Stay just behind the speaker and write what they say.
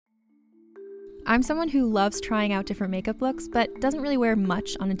I'm someone who loves trying out different makeup looks, but doesn't really wear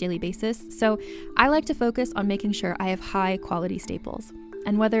much on a daily basis, so I like to focus on making sure I have high quality staples.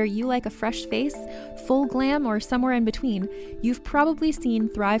 And whether you like a fresh face, full glam, or somewhere in between, you've probably seen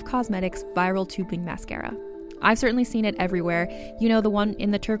Thrive Causemetics Viral Tubing Mascara. I've certainly seen it everywhere. You know, the one in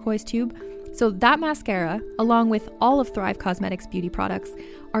the turquoise tube? So that mascara, along with all of Thrive Causemetics beauty products,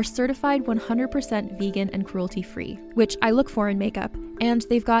 are certified 100% vegan and cruelty-free, which I look for in makeup, and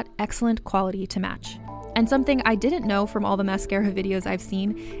they've got excellent quality to match. And something I didn't know from all the mascara videos I've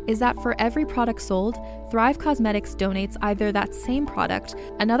seen is that for every product sold, Thrive Causemetics donates either that same product,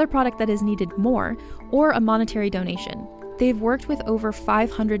 another product that is needed more, or a monetary donation. They've worked with over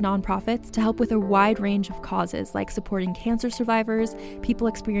 500 nonprofits to help with a wide range of causes like supporting cancer survivors, people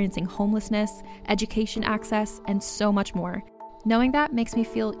experiencing homelessness, education access, and so much more. Knowing that makes me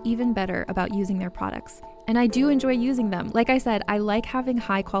feel even better about using their products. And I do enjoy using them. Like I said, I like having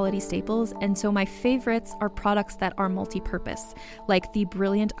high quality staples, and so my favorites are products that are multi-purpose, like the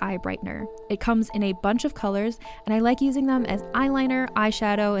Brilliant Eye Brightener. It comes in a bunch of colors, and I like using them as eyeliner,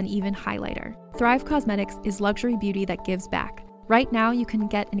 eyeshadow, and even highlighter. Thrive Causemetics is luxury beauty that gives back. Right now, you can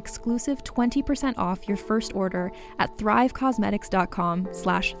get an exclusive 20% off your first order at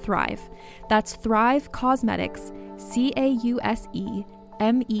thrivecausemetics.com/thrive. That's Thrive Causemetics,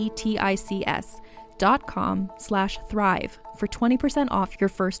 CAUSEMETICS.com/thrive for 20% off your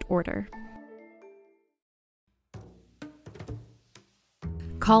first order.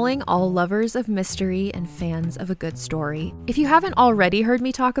 Calling all lovers of mystery and fans of a good story. If you haven't already heard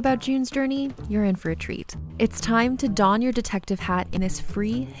me talk about June's Journey, you're in for a treat. It's time to don your detective hat in this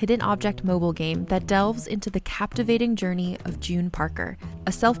free hidden object mobile game that delves into the captivating journey of June Parker,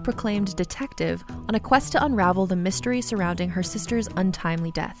 a self-proclaimed detective on a quest to unravel the mystery surrounding her sister's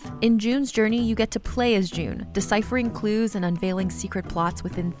untimely death. In June's Journey, you get to play as June, deciphering clues and unveiling secret plots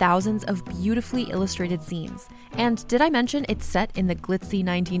within thousands of beautifully illustrated scenes. And did I mention it's set in the glitzy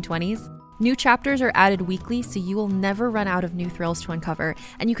 1920s? New chapters are added weekly, so you will never run out of new thrills to uncover,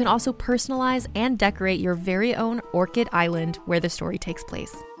 and you can also personalize and decorate your very own Orchid Island where the story takes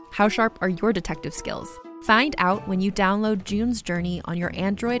place. How sharp are your detective skills? Find out when you download June's Journey on your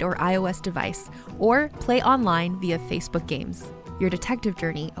Android or iOS device, or play online via Facebook Games. Your detective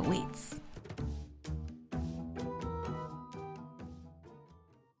journey awaits.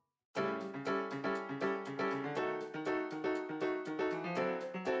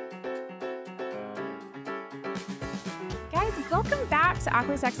 Welcome back to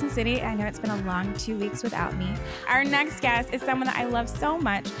Awkward Sex and City. I know it's been a long 2 weeks without me. Our next guest is someone that I love so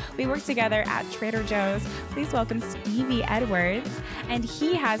much. We work together at Trader Joe's. Please welcome Stevie Edwards. And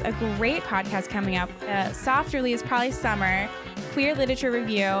he has a great podcast coming up. Soft release, probably summer. Queer Literature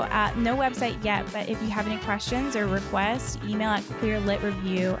Review. No website yet, but if you have any questions or requests, email at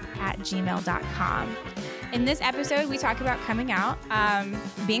queerlitreview@gmail.com. In this episode, we talk about coming out,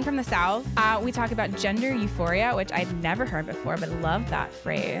 being from the South. We talk about gender euphoria, which I'd never heard before, but love that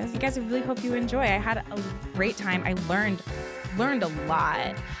phrase. You guys, I really hope you enjoy. I had a great time. I learned a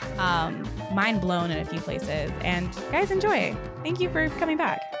lot. Mind blown in a few places. And guys, enjoy. Thank you for coming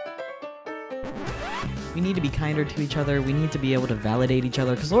back. We need to be kinder to each other. We need to be able to validate each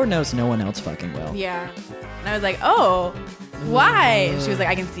other, because Lord knows no one else fucking will. Yeah. And I was like, oh, why? And she was like,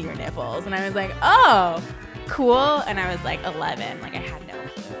 I can see your nipples. And I was like, oh, cool. And I was like 11. Like, I had no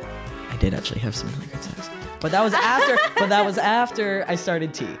clue. I did actually have some really good sex. But that was after after I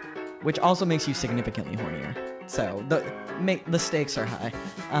started tea, which also makes you significantly hornier. So the stakes are high.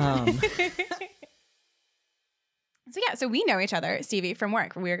 So we know each other, Stevie, from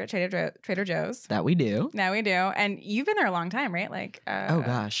work. We work at Trader Joe's. That we do. Now we do. And you've been there a long time, right? Like, oh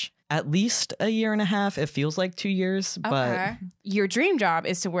gosh, at least a year and a half. It feels like 2 years, but your dream job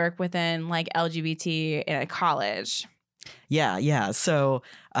is to work within like LGBT in a college. Yeah. So,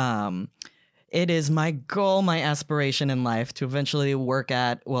 it is my goal, my aspiration in life to eventually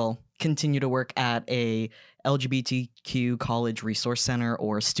continue to work at a LGBTQ college resource center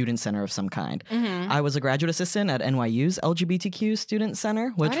or student center of some kind. Mm-hmm. I was a graduate assistant at NYU's LGBTQ student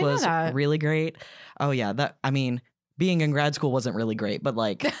center, which was really great. Oh yeah, being in grad school wasn't really great, but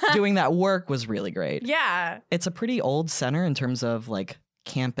like doing that work was really great. Yeah. It's a pretty old center in terms of like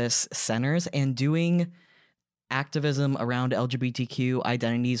campus centers, and doing activism around LGBTQ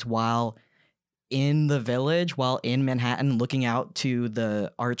identities while in the Village, while in Manhattan, looking out to the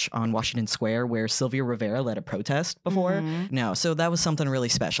arch on Washington Square where Sylvia Rivera led a protest before. Mm-hmm. No, so that was something really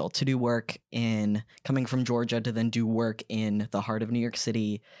special to do work coming from Georgia to then do work in the heart of New York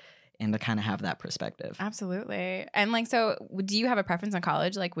City and to kind of have that perspective. Absolutely. And like, so do you have a preference on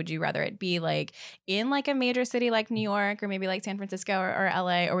college? Like, would you rather it be like in like a major city like New York or maybe like San Francisco or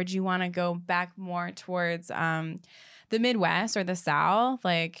LA, or would you want to go back more towards the Midwest or the South?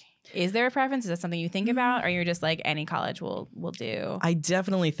 Like, is there a preference? Is that something you think about, or you're just like any college will do? I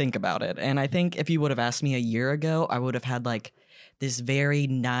definitely think about it. And I think if you would have asked me a year ago, I would have had like this very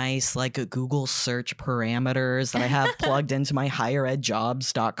nice like a Google search parameters that I have plugged into my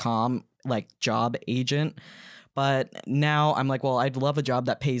higheredjobs.com like job agent. But now I'm like, well, I'd love a job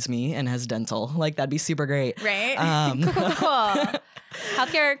that pays me and has dental. Like, that'd be super great. Right? Cool.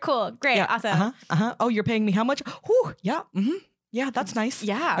 Healthcare, cool. Great. Yeah, awesome. Oh, you're paying me how much? Whew, yeah. Mm-hmm. Yeah, that's nice.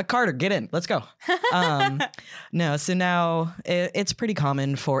 Yeah. Carter, get in. Let's go. No, so now it's pretty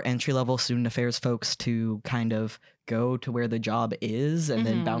common for entry-level student affairs folks to kind of go to where the job is and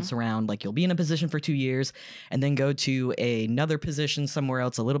then bounce around. Like, you'll be in a position for 2 years and then go to another position somewhere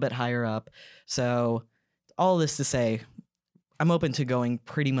else a little bit higher up. So all this to say, I'm open to going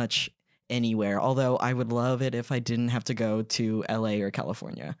pretty much anywhere, although I would love it if I didn't have to go to LA or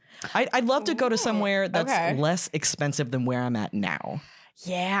California. I'd love to go to somewhere that's less expensive than where I'm at now.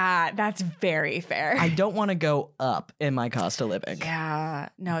 Yeah, that's very fair. I don't want to go up in my cost of living. Yeah,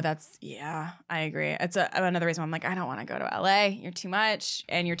 no, I agree. It's another reason why I'm like, I don't want to go to LA. You're too much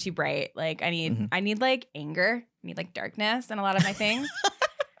and you're too bright. Like, I need like anger, I need like darkness in a lot of my things.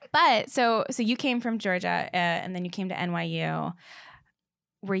 But so you came from Georgia and then you came to NYU.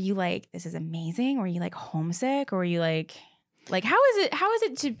 Were you like, this is amazing? Were you like homesick? Or were you like how is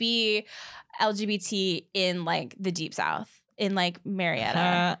it to be LGBT in like the Deep South, in like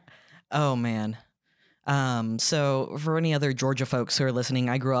Marietta? Oh man. So for any other Georgia folks who are listening,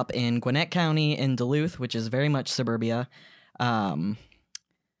 I grew up in Gwinnett County in Duluth, which is very much suburbia.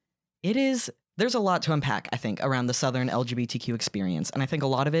 There's a lot to unpack, I think, around the Southern LGBTQ experience. And I think a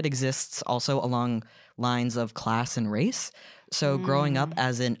lot of it exists also along lines of class and race. So growing up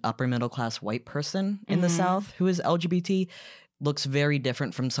as an upper middle class white person in the South who is LGBT looks very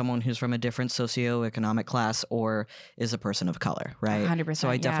different from someone who's from a different socioeconomic class or is a person of color, right? 100%. So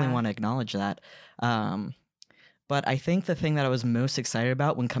I definitely want to acknowledge that. But I think the thing that I was most excited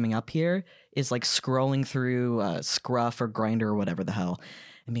about when coming up here is like scrolling through Scruff or Grindr or whatever the hell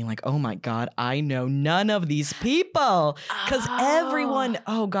and being like, oh my God, I know none of these people. Because everyone,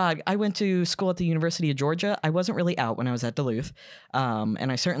 oh God, I went to school at the University of Georgia. I wasn't really out when I was at Duluth.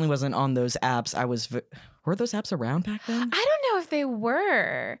 And I certainly wasn't on those apps. Were those apps around back then? I don't know if they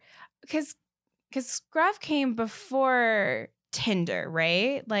were. Because Scruff came before Tinder,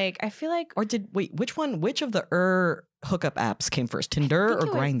 right? Like, I feel like... Or which of the hookup apps came first, Tinder or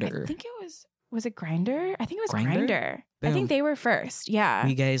Grindr? I think it was it Grindr? I think it was Grindr? Grindr. I think they were first. Yeah.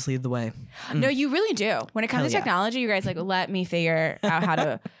 You guys lead the way. No, you really do. When it comes to technology, you guys like, let me figure out how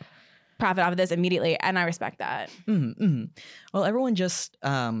to profit off of this immediately. And I respect that. Well, everyone just,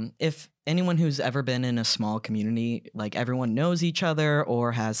 if anyone who's ever been in a small community, like everyone knows each other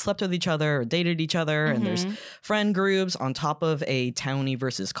or has slept with each other or dated each other. And there's friend groups on top of a townie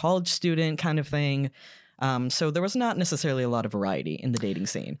versus college student kind of thing. So there was not necessarily a lot of variety in the dating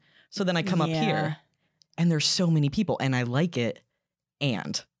scene. So then I come up here and there's so many people and I like it.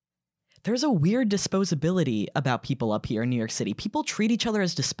 And there's a weird disposability about people up here in New York City. People treat each other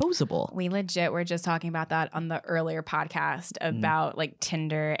as disposable. We legit were just talking about that on the earlier podcast about like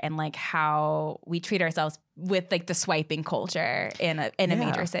Tinder and like how we treat ourselves with like the swiping culture in a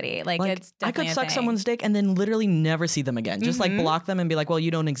major city. Like it's definitely I could suck someone's dick and then literally never see them again. Just like block them and be like, well,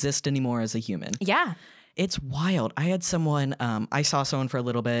 you don't exist anymore as a human. Yeah. It's wild. I had someone, I saw someone for a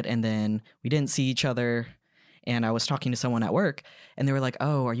little bit and then we didn't see each other. And I was talking to someone at work and they were like,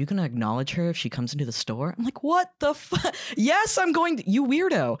 oh, are you going to acknowledge her if she comes into the store? I'm like, what the fuck? Yes, I'm going to, you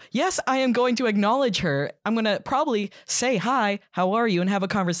weirdo. Yes, I am going to acknowledge her. I'm going to probably say, hi, how are you? And have a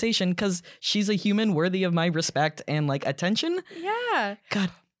conversation because she's a human worthy of my respect and like attention. Yeah.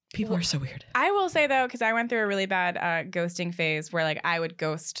 God, people are so weird. I will say though, because I went through a really bad ghosting phase where like I would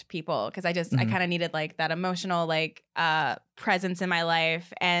ghost people because I kind of needed like that emotional like presence in my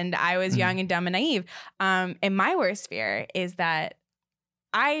life, and I was young and dumb and naive. And my worst fear is that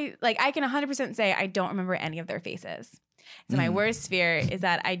I can 100% say I don't remember any of their faces. So my worst fear is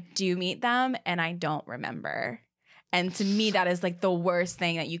that I do meet them and I don't remember. And to me, that is like the worst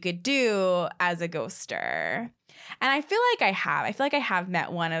thing that you could do as a ghoster. And I feel like I have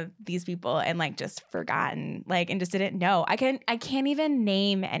met one of these people and like just forgotten, like, and just didn't know. I can't even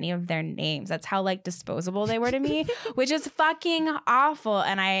name any of their names. That's how like disposable they were to me, which is fucking awful.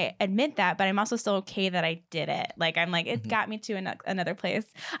 And I admit that, but I'm also still okay that I did it. Like, I'm like, it got me to another place.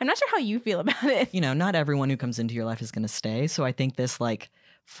 I'm not sure how you feel about it. You know, not everyone who comes into your life is going to stay. So I think this like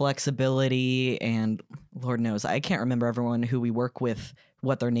flexibility, and Lord knows, I can't remember everyone who we work with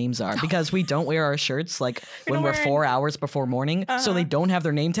what their names are because we don't wear our shirts like when we're 4 hours before morning. So they don't have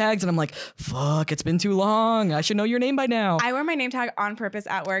their name tags. And I'm like, fuck, it's been too long. I should know your name by now. I wear my name tag on purpose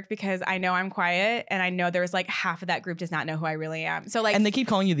at work because I know I'm quiet and I know there's like half of that group does not know who I really am. So like, and they keep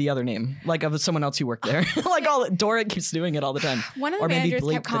calling you the other name, like of someone else who worked there. Like Dorit keeps doing it all the time. One of the Or maybe managers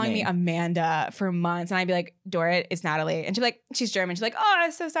bleep kept the calling me name. Amanda for months. And I'd be like, Dorit, it's Natalie. And she'd be like, she's German. She's like, oh,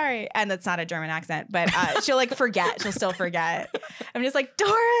 I'm so sorry. And that's not a German accent, but she'll like forget. She'll still forget. I'm just like,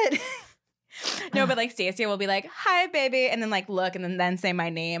 Dorit. No, but like Stacia will be like, hi, baby. And then like look and then say my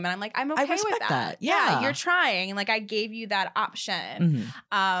name. And I'm like, I'm okay with respect that. Yeah, Yeah. you're trying. And like I gave you that option.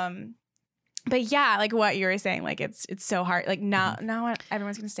 But yeah, like what you were saying, like it's so hard. Like now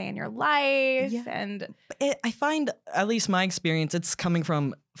everyone's gonna stay in your life. Yeah. And I find, at least my experience, it's coming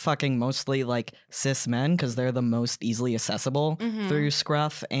from fucking mostly like cis men because they're the most easily accessible through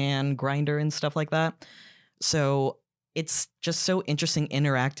Scruff and Grindr and stuff like that. So it's just so interesting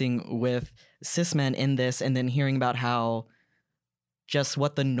interacting with cis men in this and then hearing about how just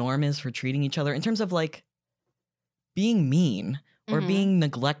what the norm is for treating each other in terms of like being mean or being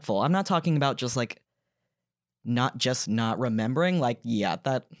neglectful. I'm not talking about just like not remembering. Like, yeah,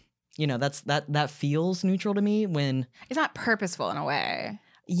 that, you know, that feels neutral to me when it's not purposeful in a way.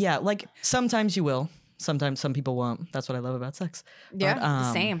 Yeah, like sometimes you will. Sometimes some people won't. That's what I love about sex. Yeah,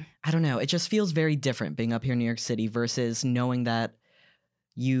 But, same. I don't know. It just feels very different being up here in New York City versus knowing that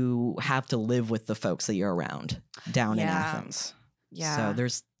you have to live with the folks that you're around down in Athens. Yeah. So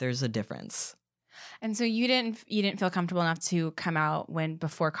there's a difference. And so you didn't feel comfortable enough to come out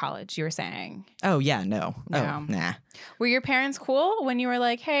before college, you were saying. Oh yeah, no. No. Oh, nah. Were your parents cool when you were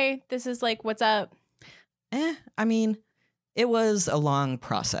like, hey, this is like, what's up? I mean, it was a long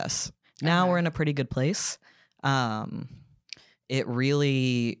process. Now we're in a pretty good place. It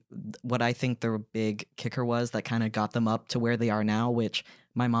really, what I think the big kicker was that kind of got them up to where they are now, which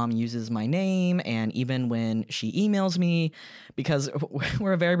my mom uses my name. And even when she emails me, because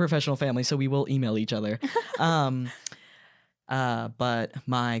we're a very professional family, so we will email each other. But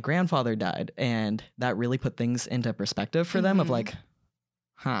my grandfather died, and that really put things into perspective for them of like,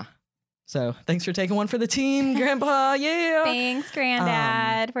 huh. So thanks for taking one for the team, Grandpa. Yeah. Thanks,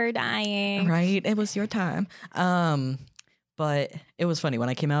 Granddad, for dying. Right. It was your time. But it was funny when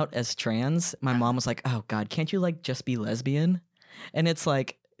I came out as trans, my mom was like, oh God, can't you like just be lesbian? And it's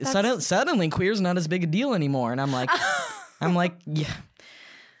like, suddenly queer's not as big a deal anymore. And I'm like, yeah,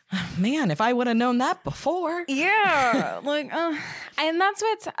 man, if I would have known that before. Yeah. Like, and that's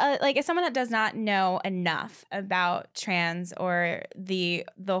what's like, as someone that does not know enough about trans or the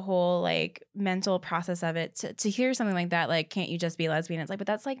whole like mental process of it, to hear something like that, like, can't you just be lesbian? It's like, but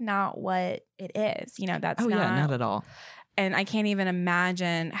that's like not what it is. You know, that's not at all. And I can't even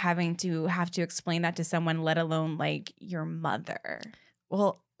imagine having to explain that to someone, let alone like your mother.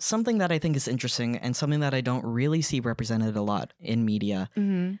 Well, something that I think is interesting and something that I don't really see represented a lot in media.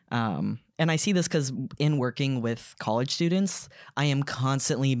 And I see this because in working with college students, I am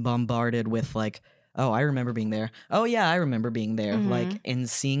constantly bombarded with like, oh, I remember being there. Oh, yeah, I remember being there. Like, and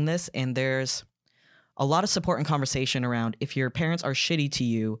seeing this. And there's a lot of support and conversation around if your parents are shitty to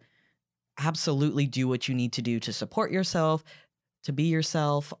you, absolutely do what you need to do to support yourself, to be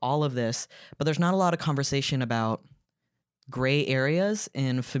yourself, all of this. But there's not a lot of conversation about gray areas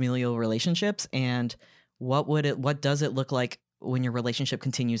in familial relationships and what does it look like when your relationship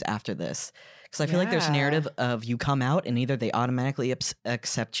continues after this? Because I feel like there's a narrative of you come out and either they automatically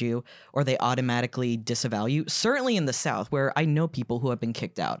accept you or they automatically disavow you. Certainly in the South, where I know people who have been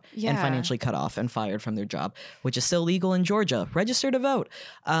kicked out and financially cut off and fired from their job, which is still legal in Georgia. Register to vote.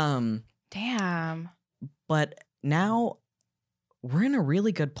 Damn. But now we're in a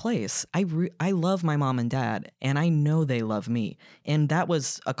really good place. I love my mom and dad, and I know they love me. And that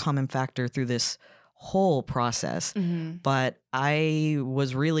was a common factor through this whole process. But I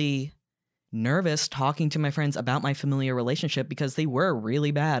was really nervous talking to my friends about my familial relationship because they were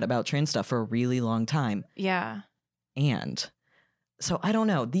really bad about trans stuff for a really long time. Yeah. And so I don't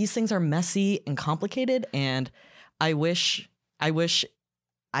know. These things are messy and complicated, and I wish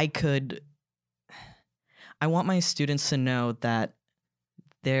I could. I want my students to know that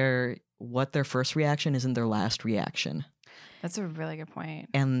what their first reaction isn't their last reaction. That's a really good point.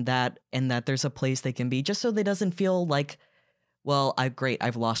 And that there's a place they can be, just so they doesn't feel like, well,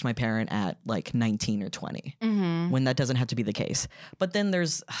 I've lost my parent at like 19 or 20, when that doesn't have to be the case. But then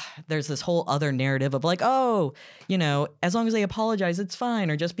there's this whole other narrative of like, oh, you know, as long as they apologize, it's fine,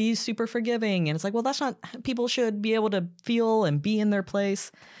 or just be super forgiving. And it's like, well, that's not, people should be able to feel and be in their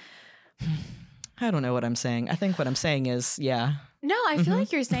place. I don't know what I'm saying. I think what I'm saying is, yeah. No, I feel Mhm.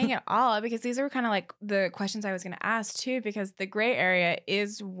 like you're saying it all, because these are kind of like the questions I was going to ask too, because the gray area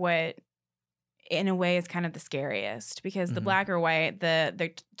is what in a way is kind of the scariest, because the Mhm. black or white,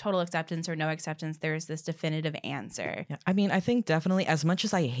 the total acceptance or no acceptance, there's this definitive answer. Yeah, I mean, I think definitely, as much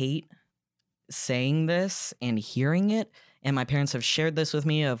as I hate saying this and hearing it, and my parents have shared this with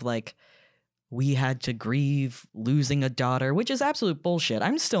me of like, we had to grieve losing a daughter, which is absolute bullshit.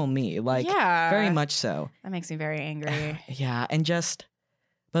 I'm still me, like, yeah, very much so. That makes me very angry. Yeah, and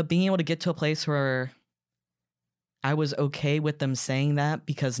but being able to get to a place where I was okay with them saying that,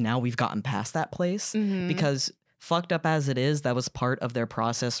 because now we've gotten past that place. Mhm. Because fucked up as it is, that was part of their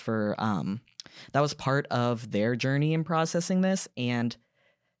process that was part of their journey in processing this. And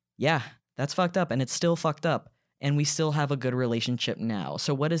yeah, that's fucked up, and it's still fucked up. And we still have a good relationship now.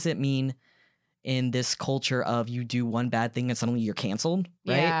 So what does it mean in this culture of you do one bad thing and suddenly you're canceled,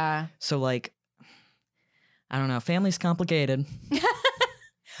 right? Yeah. So like, I don't know, family's complicated.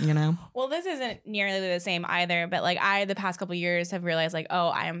 You know? Well, this isn't nearly the same either, but like the past couple of years have realized like,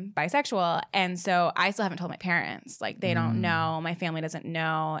 oh, I'm bisexual. And so I still haven't told my parents. Like they don't know, my family doesn't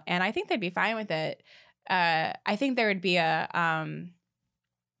know. And I think they'd be fine with it. I think there would be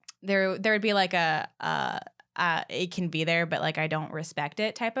there would be like it can be there, but like I don't respect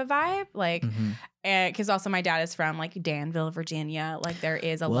it type of vibe. Like, Mhm. because also my dad is from like Danville, Virginia. Like there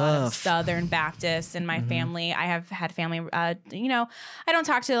is a lot of Woof. Southern Baptists in my Mhm. family. I have had family, I don't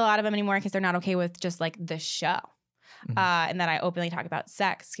talk to a lot of them anymore because they're not okay with just like the show. Mhm. And that I openly talk about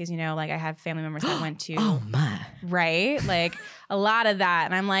sex because, like I have family members that went to, Oh my. right? Like a lot of that.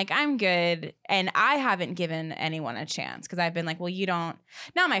 And I'm like, I'm good. And I haven't given anyone a chance because I've been like, well, you don't,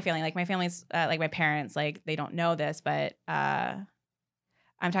 not my family, like my family's, like my parents, like they don't know this, but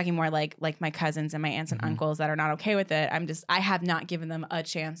I'm talking more like my cousins and my aunts and Mhm. uncles that are not okay with it. I have not given them a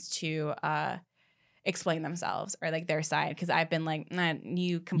chance to explain themselves or like their side because I've been like, nah,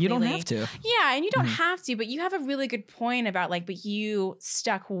 you completely. You don't have to. Yeah, and you don't Mhm. have to, but you have a really good point about like, but you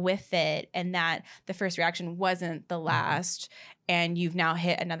stuck with it and that the first reaction wasn't the last, and you've now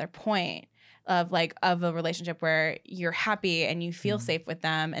hit another point of a relationship where you're happy and you feel Mhm. safe with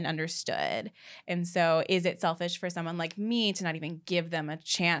them and understood. And so is it selfish for someone like me to not even give them a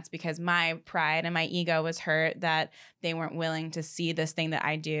chance because my pride and my ego was hurt that they weren't willing to see this thing that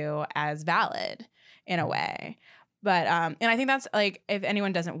I do as valid in a way? But and I think that's like, if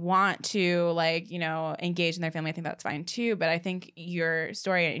anyone doesn't want to engage in their family, I think that's fine too. But I think your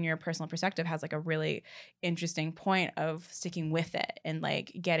story and your personal perspective has like a really interesting point of sticking with it and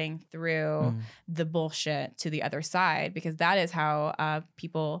like getting through the bullshit to the other side, because that is how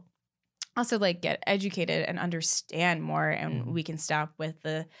people also like get educated and understand more, and we can stop with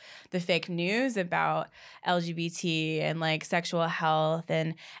the fake news about LGBT and like sexual health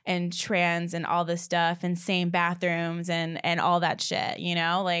and trans and all this stuff and same bathrooms and all that shit,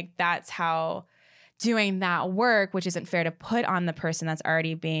 like that's how doing that work, which isn't fair to put on the person that's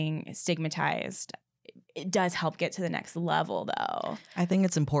already being stigmatized, it does help get to the next level though. I think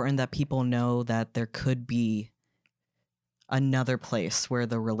it's important that people know that there could be another place where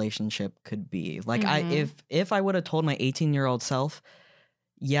the relationship could be. Like if I would have told my 18-year-old self,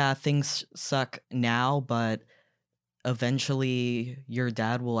 yeah, things suck now, but eventually your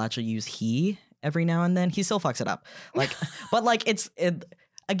dad will actually use he every now and then. He still fucks it up. Like, but like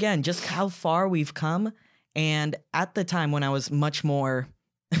again, just how far we've come. And at the time when I was much more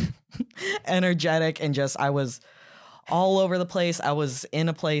energetic and I was all over the place, I was in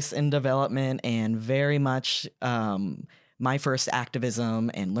a place in development and very much my first activism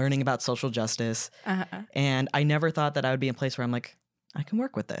and learning about social justice. And I never thought that I would be in a place where I'm like, I can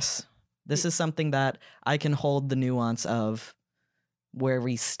work with this. This is something that I can hold the nuance of where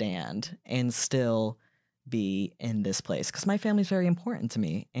we stand and still be in this place, because my family's very important to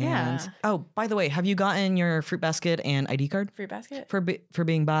me. And oh, by the way, have you gotten your fruit basket and ID card? Fruit basket? For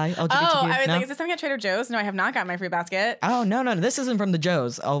being bi, LGBTQ? Oh, I was no? like, is this something at Trader Joe's? No, I have not got my fruit basket. Oh, no. This isn't from the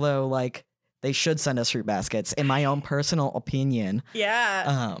Joes, although like they should send us fruit baskets, in my own personal opinion.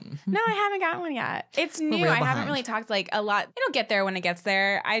 Yeah. No, I haven't gotten one yet. It's new. I haven't really talked like a lot. It'll get there when it gets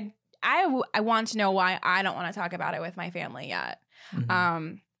there. I want to know why I don't want to talk about it with my family yet.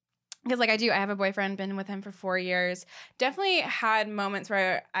 Because like I have a boyfriend, been with him for 4 years. Definitely had moments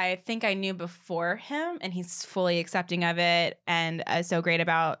where I think I knew before him, and he's fully accepting of it and so great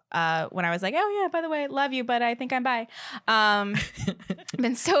about when I was like, oh yeah, by the way, love you, but I think I'm bi.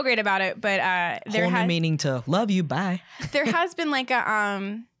 Been so great about it, but there whole has new meaning to love you, bye. there has been like a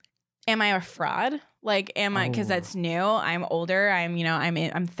am I a fraud Like, am I, because that's new. I'm older. I'm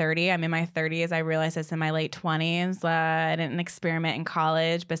 30. I'm in my 30s. I realized this in my late 20s. I didn't experiment in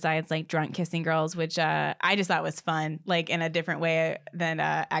college besides like drunk kissing girls, which I just thought was fun, like in a different way than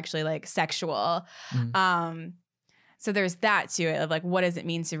actually like sexual. So there's that to it of like, what does it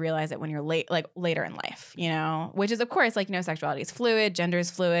mean to realize it when you're later in life, you know, which is of course, like, you know, sexuality is fluid, gender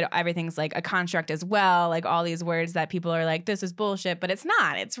is fluid. Everything's like a construct as well. Like all these words that people are like, this is bullshit, but it's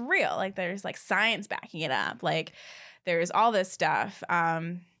not, it's real. Like there's like science backing it up. Like there's all this stuff. I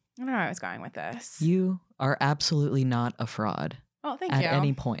don't know where I was going with this. You are absolutely not a fraud. Oh, thank you. you. At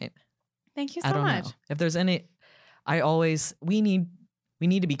any point. Thank you so much. Know. If there's any, we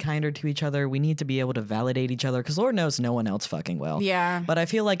need to be kinder to each other. We need to be able to validate each other because Lord knows no one else fucking will. Yeah. But I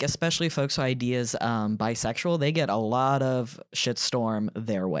feel like especially folks who ideas bisexual, they get a lot of shitstorm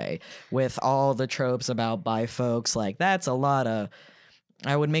their way with all the tropes about bi folks. Like that's a lot of,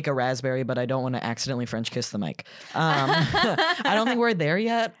 I would make a raspberry, but I don't want to accidentally French kiss the mic. I don't think we're there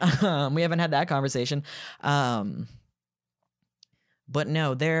yet. We haven't had that conversation. But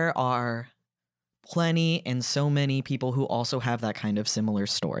no, there are plenty and so many people who also have that kind of similar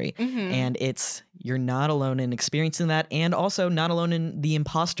story. And you're not alone in experiencing that, and also not alone in the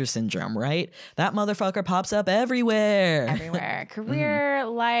imposter syndrome, right? That motherfucker pops up everywhere. Career,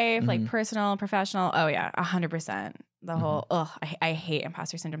 life, like personal, professional. Oh yeah, 100%. The whole, I hate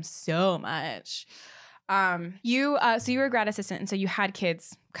imposter syndrome so much. So you were a grad assistant, and so you had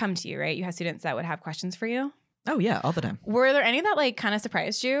kids come to you, right? You had students that would have questions for you? Oh yeah, all the time. Were there any that like kind of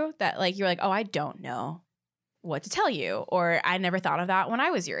surprised you that like you were like, oh, I don't know what to tell you, or I never thought of that when I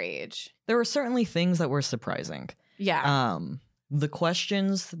was your age? There were certainly things that were surprising. Yeah. The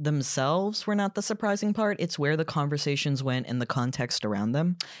questions themselves were not the surprising part. It's where the conversations went and the context around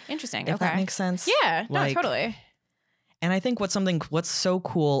them. Interesting. If that makes sense. Yeah. No, totally. And I think what's so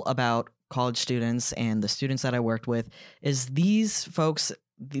cool about college students and the students that I worked with is these folks,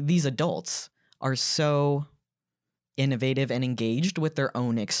 these adults are so innovative and engaged with their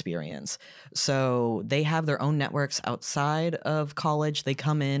own experience. So they have their own networks outside of college. They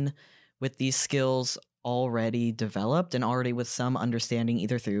come in with these skills already developed and already with some understanding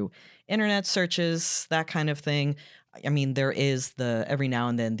either through internet searches, that kind of thing. I mean, there is the every now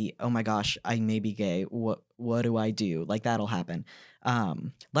and then the, oh my gosh, I may be gay. What do I do? Like that'll happen.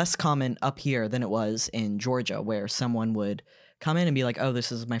 Less common up here than it was in Georgia, where someone would come in and be like, oh,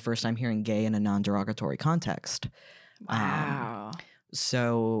 this is my first time hearing gay in a non-derogatory context. Wow.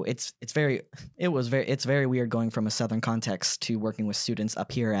 So it's very weird going from a Southern context to working with students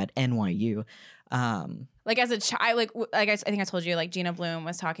up here at NYU. Like as a child, like I think I told you, like Gina Bloom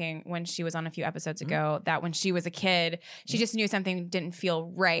was talking when she was on a few episodes ago that when she was a kid, she just knew something didn't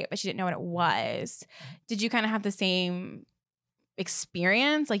feel right, but she didn't know what it was. Did you kind of have the same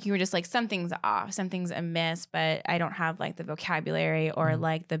experience? Like you were just like, something's off, something's amiss, but I don't have like the vocabulary or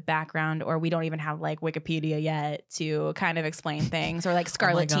like the background, or we don't even have like Wikipedia yet to kind of explain things, or like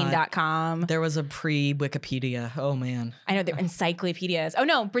scarletteen.com. There was a pre-Wikipedia. Oh man. I know, they're encyclopedias. Oh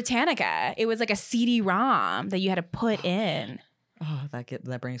no, Britannica. It was like a CD-ROM that you had to put in. Oh,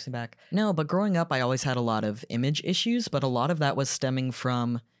 that brings me back. No, but growing up, I always had a lot of image issues, but a lot of that was stemming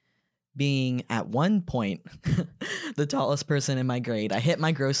from being at one point the tallest person in my grade. I hit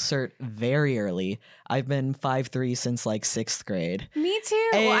my growth cert very early. I've been 5'3" since like 6th grade. Me too.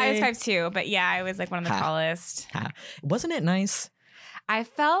 Hey. Well, I was 5'2", but yeah, I was like one of the tallest. Wasn't it nice? I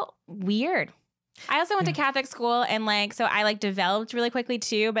felt weird. I also went to Catholic school, and like, so I like developed really quickly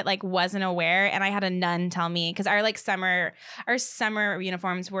too, but like wasn't aware. And I had a nun tell me, because our summer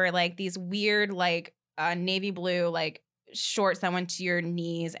uniforms were like these weird like navy blue like shorts that went to your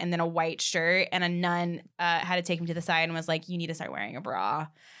knees, and then a white shirt, and a nun had to take me to the side and was like, you need to start wearing a bra.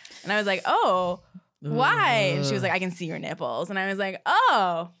 And I was like, oh, why? And she was like, I can see your nipples. And I was like,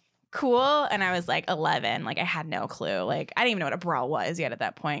 oh, cool. And I was like 11. Like I had no clue. Like I didn't even know what a bra was yet at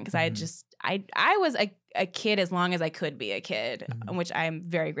that point, because I was a kid as long as I could be a kid, which I'm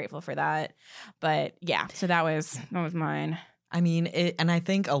very grateful for that. But yeah, so that was mine. I mean, and I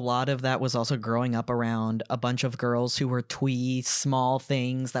think a lot of that was also growing up around a bunch of girls who were twee, small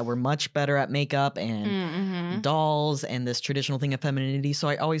things that were much better at makeup and dolls and this traditional thing of femininity. So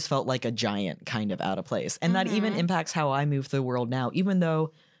I always felt like a giant kind of out of place. And that even impacts how I move through the world now, even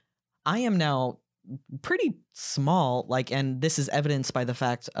though I am now pretty small, like, and this is evidenced by the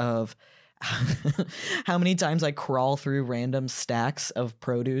fact of how many times I crawl through random stacks of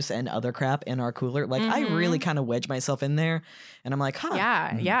produce and other crap in our cooler. Like I really kind of wedge myself in there, and I'm like, huh.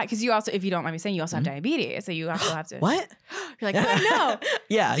 Yeah. Because you also, if you don't mind me saying, you also have diabetes. So you also have to. What? You're like, oh, no.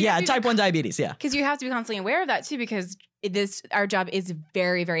 Yeah. Type 1 diabetes. Yeah. Because you have to be constantly aware of that too, because our job is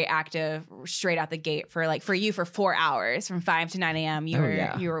very, very active straight out the gate for you for 4 hours from 5 to 9 a.m.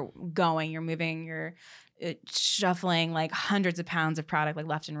 You're going, you're moving, you're shuffling like hundreds of pounds of product like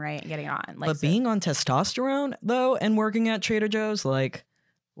left and right and getting on. Like, but being on testosterone though and working at Trader Joe's, like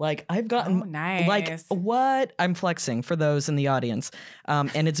I've gotten nice. Like what I'm flexing for those in the audience,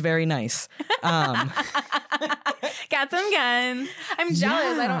 and it's very nice. Got some guns. I'm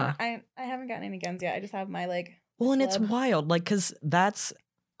jealous. Yeah. I haven't gotten any guns yet. I just have my like. Well, and club. it's wild, like, because that's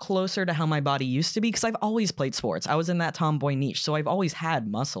closer to how my body used to be, because I've always played sports. I was in that tomboy niche, so I've always had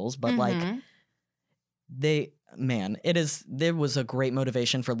muscles, but like there was a great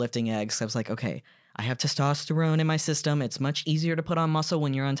motivation for lifting eggs. I was like, okay, I have testosterone in my system. It's much easier to put on muscle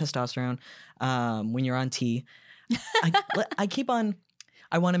when you're on testosterone, when you're on T.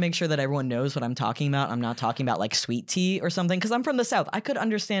 I want to make sure that everyone knows what I'm talking about. I'm not talking about like sweet tea or something, because I'm from the South. I could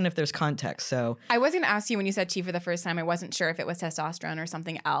understand if there's context. So I was going to ask you when you said tea for the first time, I wasn't sure if it was testosterone or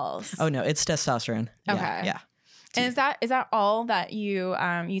something else. Oh no, it's testosterone. Okay. Yeah. And is that all that you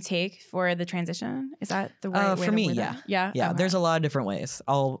take for the transition? Is that the right way for me? Yeah. Yeah. Okay. There's a lot of different ways.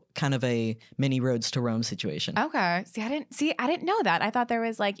 All kind of a mini roads to Rome situation. Okay. I didn't know that. I thought there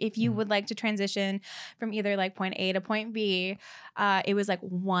was like, if you would like to transition from either like point A to point B, it was like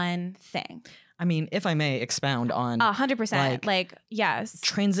one thing. I mean, if I may expound on 100%. Like yes.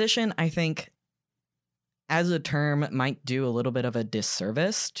 Transition, I think, as a term, might do a little bit of a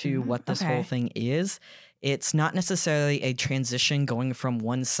disservice to what this whole thing is. It's not necessarily a transition going from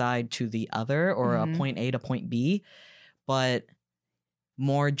one side to the other or a point A to point B, but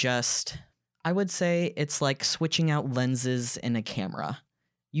more just, I would say it's like switching out lenses in a camera.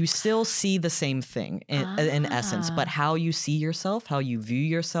 You still see the same thing in essence, but how you see yourself, how you view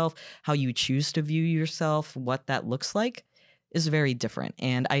yourself, how you choose to view yourself, what that looks like is very different.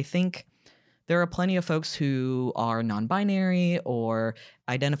 And I think there are plenty of folks who are non-binary or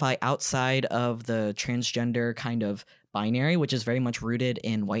identify outside of the transgender kind of binary, which is very much rooted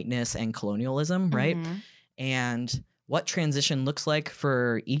in whiteness and colonialism, right? And what transition looks like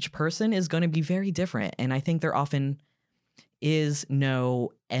for each person is going to be very different. And I think there often is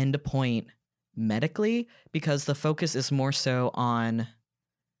no end point medically, because the focus is more so on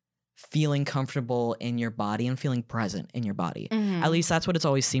feeling comfortable in your body and feeling present in your body. At least that's what it's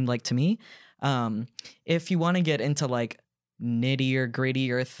always seemed like to me. If you want to get into like nittier,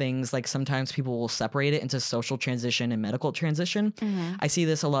 grittier things, like sometimes people will separate it into social transition and medical transition. I see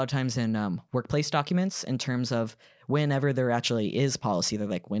this a lot of times in workplace documents in terms of whenever there actually is policy. They're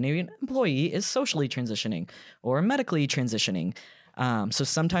like, when an employee is socially transitioning or medically transitioning. So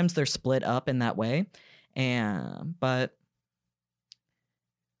sometimes they're split up in that way. But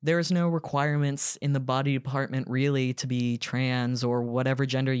there's no requirements in the body department really to be trans or whatever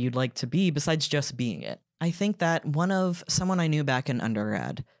gender you'd like to be besides just being it. I think that someone I knew back in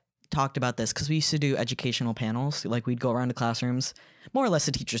undergrad talked about this because we used to do educational panels. Like we'd go around to classrooms. More or less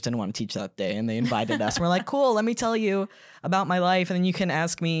the teachers didn't want to teach that day and they invited us. We're like, cool, let me tell you about my life. And then you can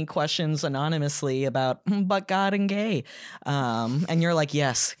ask me questions anonymously about, but God and gay. And you're like,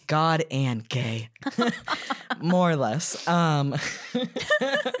 yes, God and gay. More or less.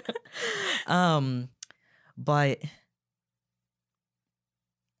 But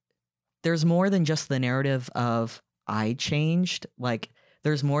there's more than just the narrative of I changed. Like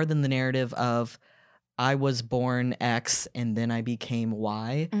there's more than the narrative of I was born X and then I became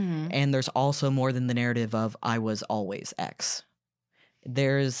Y. And there's also more than the narrative of I was always X.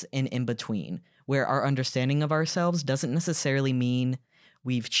 There's an in-between where our understanding of ourselves doesn't necessarily mean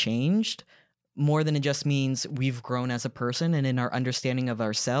we've changed, more than it just means we've grown as a person and in our understanding of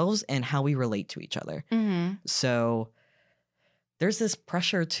ourselves and how we relate to each other. So there's this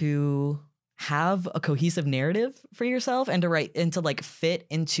pressure to have a cohesive narrative for yourself and to like fit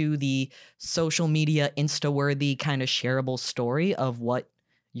into the social media Insta-worthy kind of shareable story of what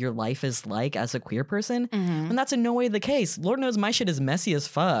your life is like as a queer person. And that's in no way the case. Lord knows my shit is messy as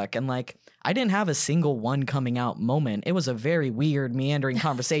fuck. And like, I didn't have a single one coming out moment. It was a very weird meandering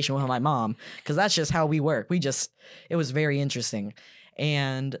conversation with my mom because that's just how we work. It was very interesting.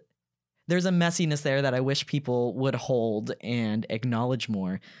 And there's a messiness there that I wish people would hold and acknowledge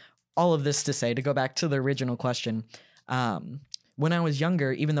more. All of this to say, to go back to the original question, when I was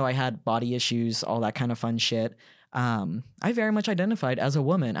younger, even though I had body issues, all that kind of fun shit, I very much identified as a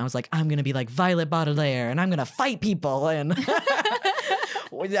woman. I was like, I'm going to be like Violet Baudelaire and I'm going to fight people. And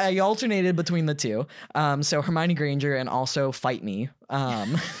I alternated between the two. So Hermione Granger and also Fight Me. I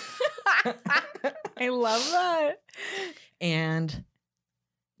love that. And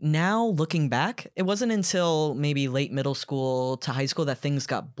now looking back, it wasn't until maybe late middle school to high school that things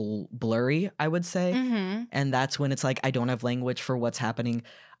got blurry, I would say. Mm-hmm. And that's when it's like, I don't have language for what's happening.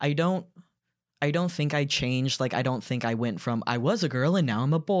 I don't think I changed. Like, I don't think I went from I was a girl and now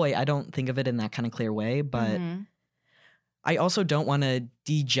I'm a boy. I don't think of it in that kind of clear way. But I also don't want to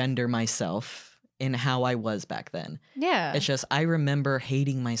degender myself in how I was back then. Yeah. It's just, I remember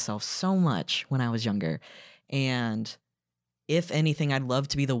hating myself so much when I was younger. And if anything, I'd love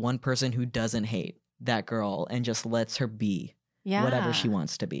to be the one person who doesn't hate that girl and just lets her be whatever she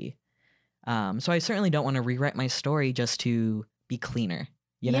wants to be. So I certainly don't want to rewrite my story just to be cleaner,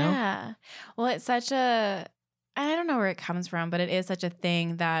 you know? Yeah. Well, it's such a, I don't know where it comes from, but it is such a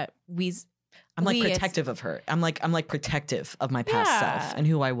thing that I'm like protective of her. I'm like protective of my past self and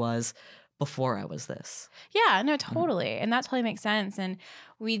who I was before I was this. Yeah, no, totally. And that totally makes sense. And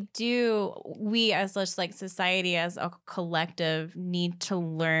we as just like society, as a collective, need to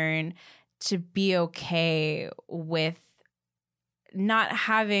learn to be okay with not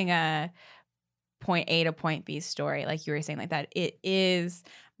having a point A to point B story, like you were saying, like that. It is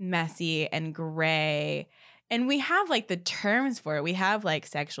messy and gray. And we have like the terms for it. We have like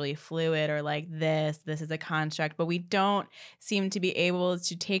sexually fluid or like this is a construct, but we don't seem to be able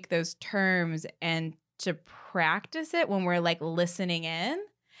to take those terms and to practice it when we're like listening in,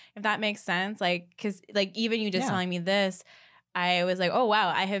 if that makes sense. Like, cause like even you just telling me this, I was like, oh wow,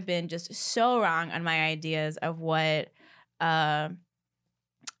 I have been just so wrong on my ideas of what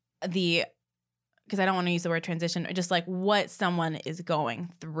because I don't want to use the word transition, just like what someone is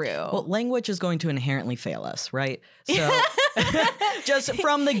going through. Well, language is going to inherently fail us, right? So just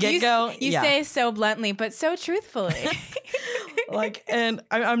from the get-go. You say so bluntly, but so truthfully. Like, and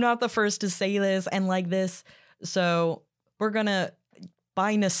I'm not the first to say this and like this. So we're going to,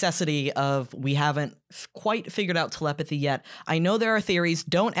 by necessity of we haven't quite figured out telepathy yet. I know there are theories.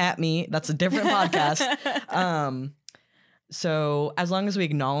 Don't at me. That's a different podcast. So as long as we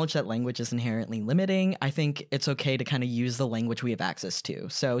acknowledge that language is inherently limiting, I think it's okay to kind of use the language we have access to.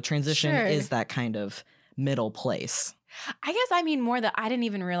 So transition is that kind of middle place. I guess I mean more that I didn't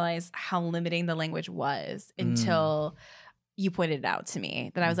even realize how limiting the language was until you pointed it out to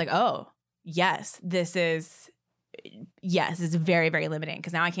me. That I was like, oh, this is very, very limiting,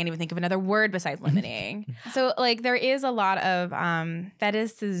 because now I can't even think of another word besides limiting. So like there is a lot of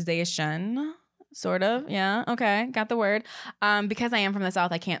fetishization. Sort of. Yeah. Okay. Got the word. Because I am from the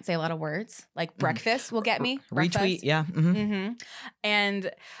South, I can't say a lot of words. Like breakfast will get me. Retweet. Breakfast. Yeah.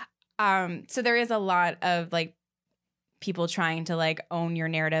 And so there is a lot of like people trying to like own your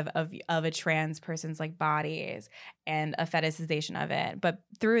narrative of a trans person's like bodies and a fetishization of it. But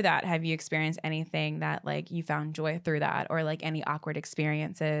through that, have you experienced anything that like you found joy through that, or like any awkward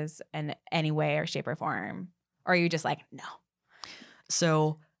experiences in any way or shape or form? Or are you just like, no?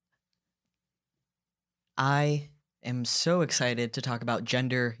 So I am so excited to talk about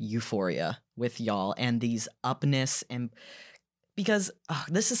gender euphoria with y'all and these upness, and because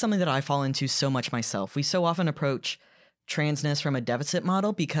this is something that I fall into so much myself. We so often approach transness from a deficit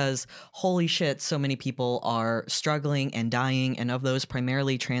model because holy shit, so many people are struggling and dying, and of those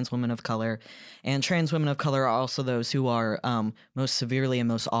primarily trans women of color. And trans women of color are also those who are most severely and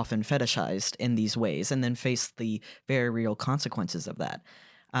most often fetishized in these ways and then face the very real consequences of that.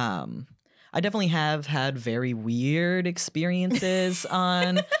 I definitely have had very weird experiences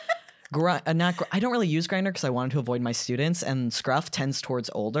on I don't really use Grindr because I wanted to avoid my students, and Scruff tends towards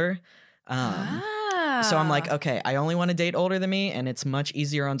older. So I'm like, okay, I only want to date older than me, and it's much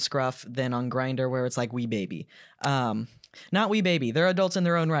easier on Scruff than on Grindr, where it's like wee baby. Not wee baby. They're adults in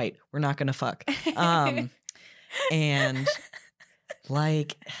their own right. We're not gonna fuck. And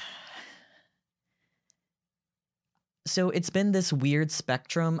like, so it's been this weird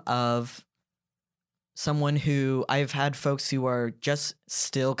spectrum of someone who I've had folks who are just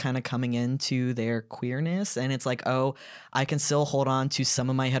still kind of coming into their queerness, and it's like, oh, I can still hold on to some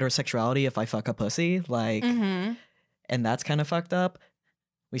of my heterosexuality if I fuck a pussy, like, and that's kind of fucked up.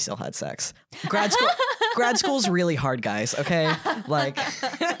 We still had sex. Grad school's really hard, guys. Okay, like,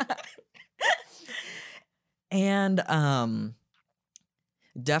 and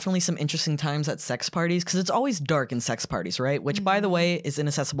definitely some interesting times at sex parties, because it's always dark in sex parties, right? Which, by the way, is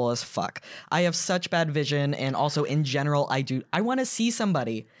inaccessible as fuck. I have such bad vision, and also in general, I want to see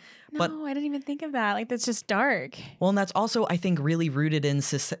somebody. But I didn't even think of that. Like, that's just dark. Well, and that's also, I think, really rooted in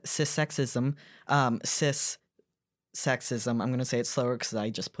cis-sexism. Cis-sexism. I'm going to say it slower because I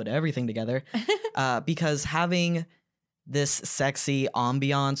just put everything together. Because having this sexy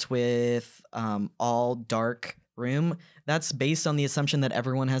ambiance with all dark room, that's based on the assumption that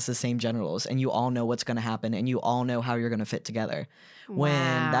everyone has the same genitals and you all know what's going to happen and you all know how you're going to fit together.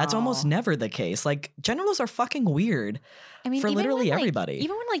 When that's almost never the case. Like, genitals are fucking weird for literally everybody.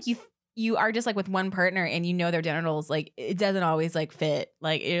 Even when like you are just like with one partner and you know their genitals, like it doesn't always like fit.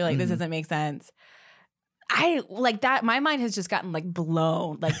 Like you're like, this doesn't make sense. I like that. My mind has just gotten like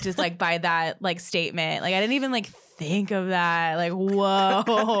blown, like just like by that like statement. Like I didn't even like think of that. Like,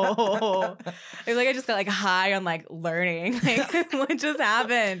 whoa. It's like I just got like high on like learning. Like what just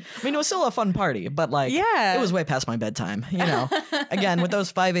happened? I mean, it was still a fun party, but like, it was way past my bedtime. You know, again, with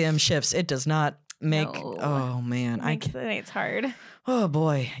those 5 a.m. shifts, it does not make. No. Oh man, it's hard. Oh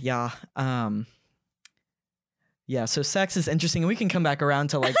boy, yeah. Yeah, so sex is interesting. We can come back around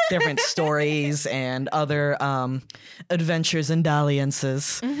to like different stories and other adventures and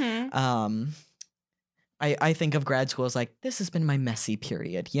dalliances. I think of grad school as like, this has been my messy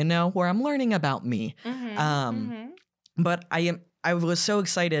period, you know, where I'm learning about me. But I was so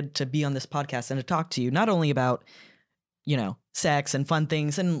excited to be on this podcast and to talk to you, not only about, you know, sex and fun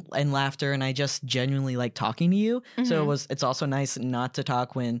things and laughter, and I just genuinely like talking to you. So it's also nice not to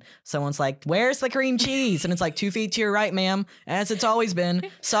talk when someone's like, where's the cream cheese? And it's like 2 feet to your right, ma'am, as it's always been.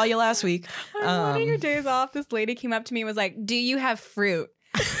 Saw you last week. On one of your days off, this lady came up to me and was like, do you have fruit?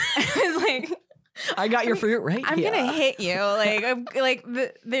 I was like, I got your fruit right I'm gonna hit you. Like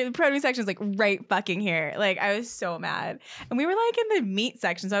the produce section is like right fucking here. Like I was so mad. And we were like in the meat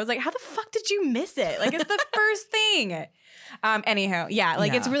section. So I was like, how the fuck did you miss it? Like it's the first thing. Anyhow,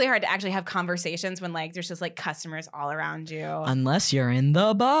 it's really hard to actually have conversations when like there's just like customers all around you. Unless you're in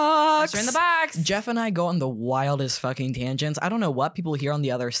the box. Jeff and I go on the wildest fucking tangents. I don't know what people hear on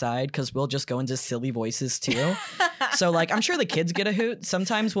the other side because we'll just go into silly voices too. So like I'm sure the kids get a hoot.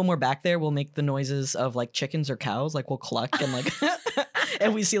 Sometimes when we're back there, we'll make the noises of like chickens or cows. Like we'll cluck and like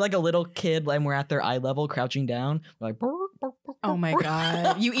and we see like a little kid and we're at their eye level crouching down. We're like oh my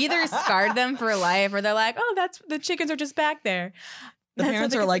God. You either scarred them for life or they're like, oh, that's the chickens are just back there. The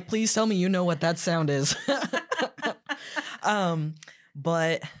parents are like, please tell me you know what that sound is.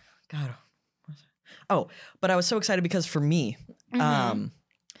 But God. But I was so excited because for me,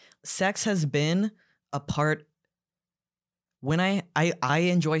 sex has been a part when I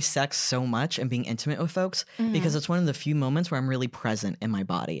enjoy sex so much and being intimate with folks because it's one of the few moments where I'm really present in my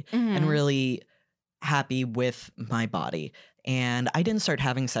body and really happy with my body. And I didn't start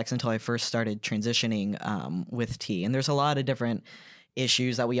having sex until I first started transitioning with T. And there's a lot of different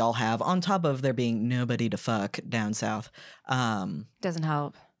issues that we all have on top of there being nobody to fuck down south. Doesn't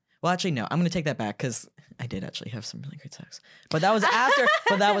help. Well, actually, no, I'm going to take that back because I did actually have some really great sex. But that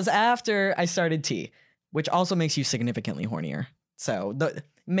was after I started T, which also makes you significantly hornier. So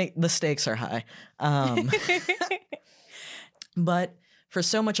the stakes are high. But for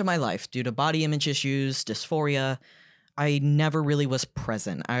so much of my life, due to body image issues, dysphoria, I never really was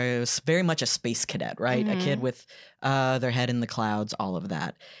present. I was very much a space cadet, right? A kid with their head in the clouds, all of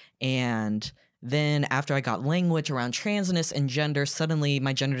that. And then after I got language around transness and gender, suddenly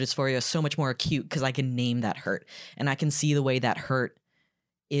my gender dysphoria is so much more acute because I can name that hurt. And I can see the way that hurt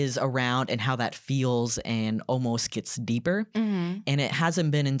is around and how that feels and almost gets deeper. And it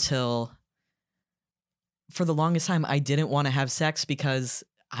hasn't been until, for the longest time, I didn't want to have sex because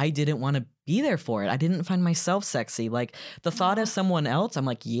I didn't want to be there for it. I didn't find myself sexy. Like the thought of someone else, I'm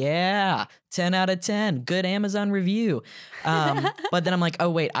like, yeah, 10 out of 10, good Amazon review. But then I'm like, oh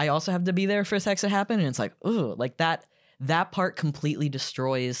wait, I also have to be there for sex to happen. And it's like, ooh, like that part completely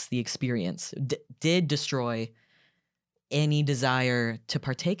destroys the experience. Did destroy any desire to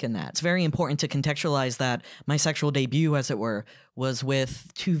partake in that. It's very important to contextualize that my sexual debut, as it were, was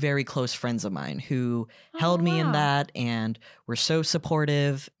with 2 very close friends of mine who held me in that and were so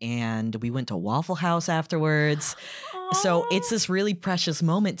supportive, and we went to Waffle House afterwards. So it's this really precious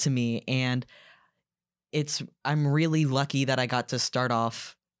moment to me, and I'm really lucky that I got to start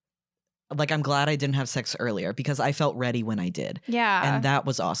off. Like, I'm glad I didn't have sex earlier because I felt ready when I did. Yeah. And that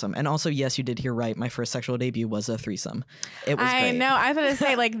was awesome. And also, yes, you did hear right. My first sexual debut was a threesome. It was great. I know. I was going to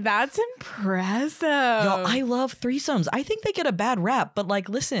say, like, that's impressive. Yo, I love threesomes. I think they get a bad rap, but like,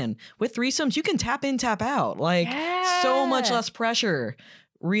 listen, with threesomes, you can tap in, tap out. Like, so much less pressure.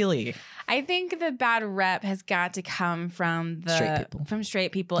 Really. I think the bad rep has got to come from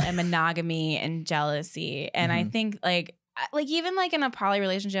straight people and monogamy and jealousy. And I think like even like in a poly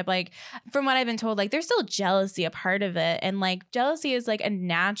relationship, like from what I've been told, like there's still jealousy a part of it. And like jealousy is like a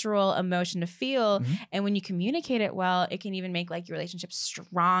natural emotion to feel. And when you communicate it well, it can even make like your relationship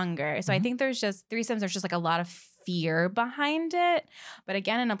stronger. So I think there's just like a lot of fear behind it. But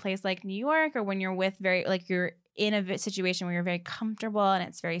again, in a place like New York, or when you're with in a situation where you're very comfortable and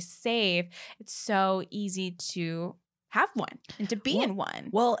it's very safe, it's so easy to have one and to be in one.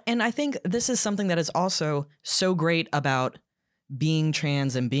 Well, and I think this is something that is also so great about being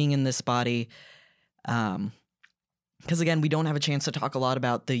trans and being in this body. Because again, we don't have a chance to talk a lot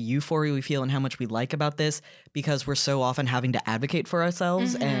about the euphoria we feel and how much we like about this because we're so often having to advocate for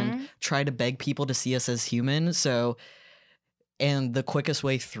ourselves and try to beg people to see us as human. So, and the quickest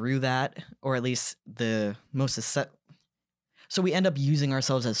way through that, or at least the most, so we end up using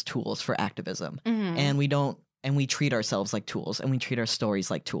ourselves as tools for activism, and we treat ourselves like tools, and we treat our stories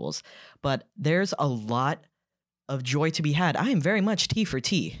like tools. But there's a lot of joy to be had. I am very much T for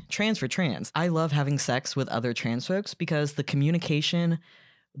T, trans for trans. I love having sex with other trans folks because the communication,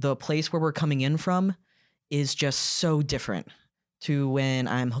 the place where we're coming in from is just so different to when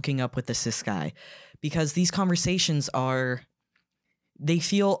I'm hooking up with the cis guy, because these conversations they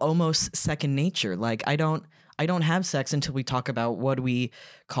feel almost second nature. Like I don't have sex until we talk about what we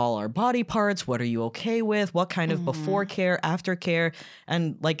call our body parts. What are you okay with? What kind of before care, after care?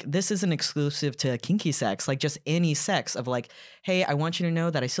 And like, this isn't exclusive to kinky sex, like just any sex of like, hey, I want you to know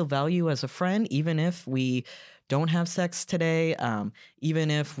that I still value you as a friend, even if we don't have sex today.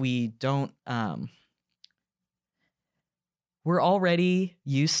 Even if we don't, we're already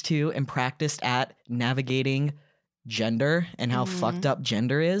used to and practiced at navigating gender and how fucked up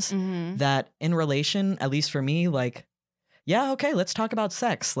gender is, that in relation, at least for me, like, yeah, okay, let's talk about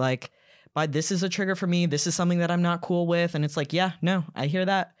sex. Like, but this is a trigger for me. This is something that I'm not cool with. And it's like, yeah, no, I hear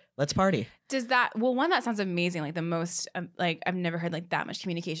that. Let's party. Does that, well, one, that sounds amazing. Like the most, like I've never heard like that much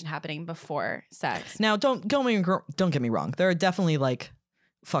communication happening before sex. Now, don't get me wrong. There are definitely like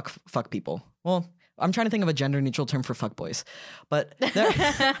fuck people. Well, I'm trying to think of a gender neutral term for fuckboys, but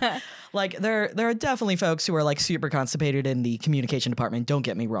like there are definitely folks who are like super constipated in the communication department. Don't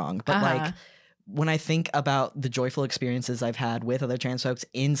get me wrong, but like when I think about the joyful experiences I've had with other trans folks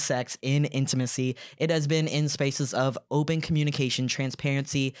in sex, in intimacy, it has been in spaces of open communication,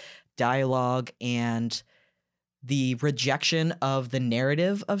 transparency, dialogue, and the rejection of the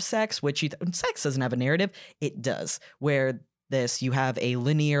narrative of sex, which sex doesn't have a narrative. It does, where you have a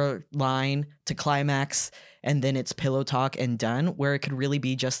linear line to climax and then it's pillow talk and done, where it could really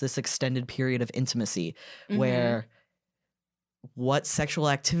be just this extended period of intimacy where what sexual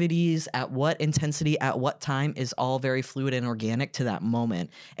activities at what intensity at what time is all very fluid and organic to that moment.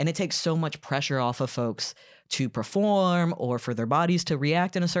 And it takes so much pressure off of folks to perform or for their bodies to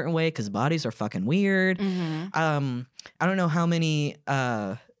react in a certain way, because bodies are fucking weird. I don't know how many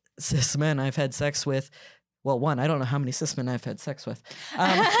cis men I've had sex with. Well, one, I don't know how many cis men I've had sex with.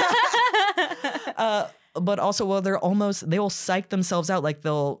 But also, well, they will psych themselves out. Like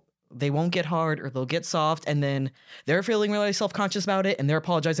they won't get hard or they'll get soft. And then they're feeling really self-conscious about it and they're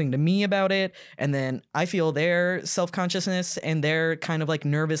apologizing to me about it. And then I feel their self-consciousness and their kind of like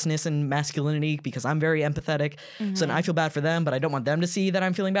nervousness and masculinity because I'm very empathetic. So then I feel bad for them, but I don't want them to see that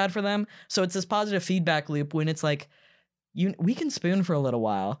I'm feeling bad for them. So it's this positive feedback loop when it's like, we can spoon for a little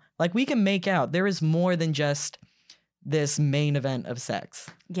while. Like we can make out. There is more than just this main event of sex.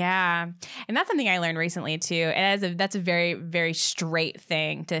 Yeah. And that's something I learned recently too. And that's a very, very straight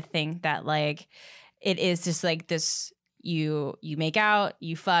thing to think that like it is just like this, you make out,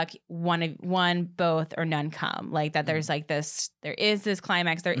 you fuck, one, both, or none come. Like that there's like this, there is this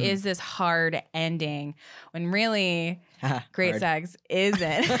climax, there is this hard ending when really great sex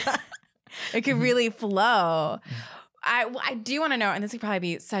isn't. It could really flow. I do want to know, and this could probably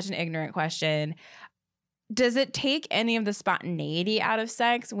be such an ignorant question, does it take any of the spontaneity out of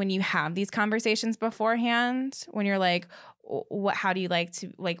sex when you have these conversations beforehand? When you're like, how do you like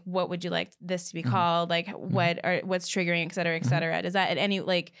to, like, what would you like this to be called? Like, what's triggering, et cetera, et cetera. Does that at any,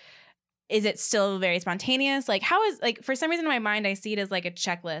 like, is it still very spontaneous? Like, how is, like, for some reason in my mind, I see it as like a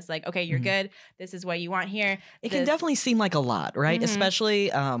checklist. Like, okay, you're good. This is what you want here. It can definitely seem like a lot, right? Especially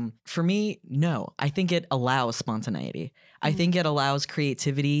for me, no. I think it allows spontaneity. I think it allows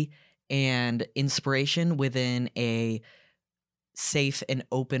creativity and inspiration within a safe and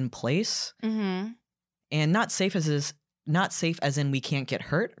open place. And not safe as in we can't get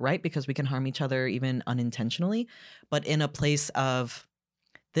hurt, right? Because we can harm each other even unintentionally, but in a place of,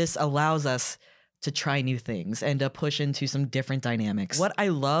 this allows us to try new things and to push into some different dynamics. What I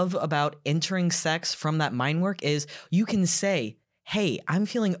love about entering sex from that mind work is you can say, hey, I'm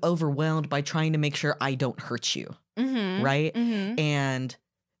feeling overwhelmed by trying to make sure I don't hurt you, right? And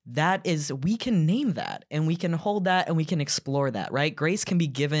that is, we can name that and we can hold that and we can explore that, right? Grace can be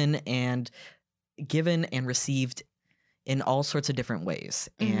given and received in all sorts of different ways.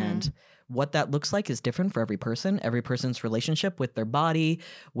 And what that looks like is different for every person. Every person's relationship with their body,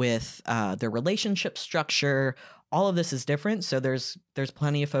 with their relationship structure, all of this is different. So there's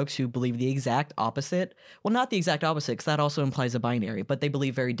plenty of folks who believe the exact opposite. Well, not the exact opposite, because that also implies a binary, but they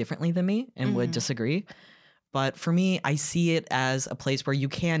believe very differently than me and would disagree. But for me, I see it as a place where you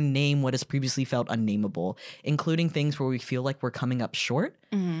can name what has previously felt unnameable, including things where we feel like we're coming up short,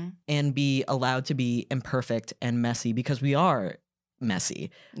 and be allowed to be imperfect and messy, because we are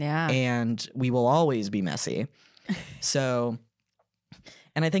messy. Yeah. And we will always be messy. So,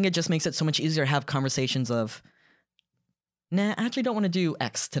 and I think it just makes it so much easier to have conversations of, nah, I actually don't want to do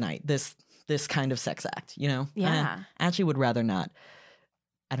X tonight, this kind of sex act, you know? Yeah. I actually would rather not.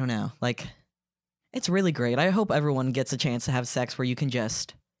 I don't know. Like, it's really great. I hope everyone gets a chance to have sex where you can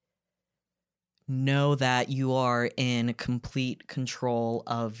just know that you are in complete control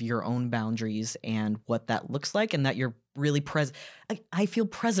of your own boundaries and what that looks like, and that you're really present. I feel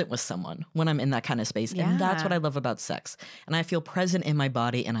present with someone when I'm in that kind of space. Yeah. And that's what I love about sex. And I feel present in my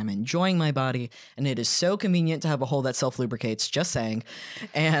body, and I'm enjoying my body. And it is so convenient to have a hole that self-lubricates, just saying.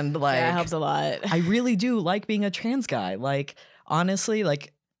 And like, Yeah, it helps a lot. I really do like being a trans guy. Like, honestly,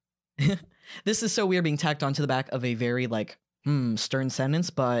 like, this is so weird being tacked onto the back of a very like, stern sentence,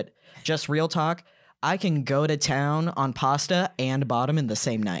 but just real talk. I can go to town on pasta and bottom in the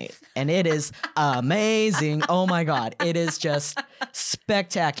same night, and it is amazing. Oh my God. It is just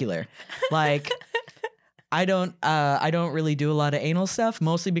spectacular. Like, I don't really do a lot of anal stuff,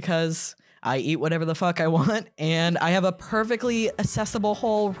 mostly because I eat whatever the fuck I want, and I have a perfectly accessible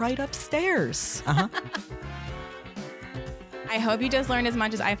hole right upstairs. I hope you just learned as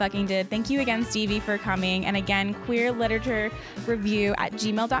much as I fucking did. Thank you again, Stevie, for coming. And again,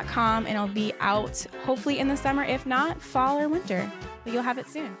 queerliteraturereview@gmail.com, and it'll be out hopefully in the summer, if not fall or winter, but you'll have it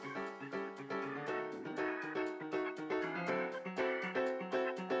soon.